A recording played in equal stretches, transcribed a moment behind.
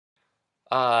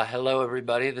Hello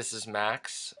everybody, this is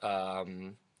Max,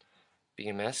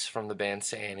 Bemis from the band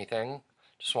Say Anything.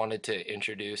 Just wanted to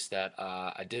introduce that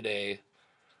I did a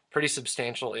pretty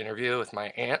substantial interview with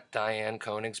my aunt, Diane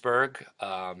Koenigsberg,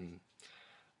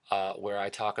 where I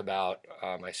talk about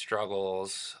my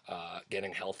struggles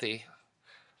getting healthy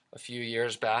a few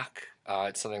years back.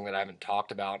 It's something that I haven't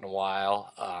talked about in a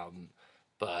while,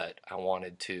 but I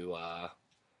wanted to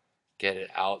get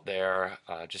it out there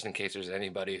just in case there's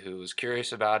anybody who's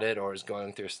curious about it or is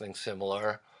going through something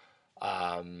similar,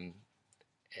 um,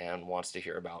 and wants to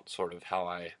hear about sort of how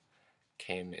I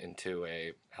came into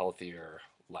a healthier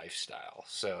lifestyle.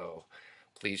 So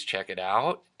please check it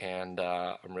out, and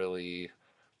I'm really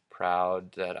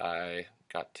proud that I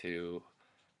got to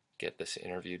get this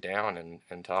interview down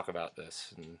and talk about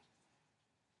this. And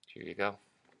here you go.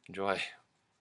 Enjoy.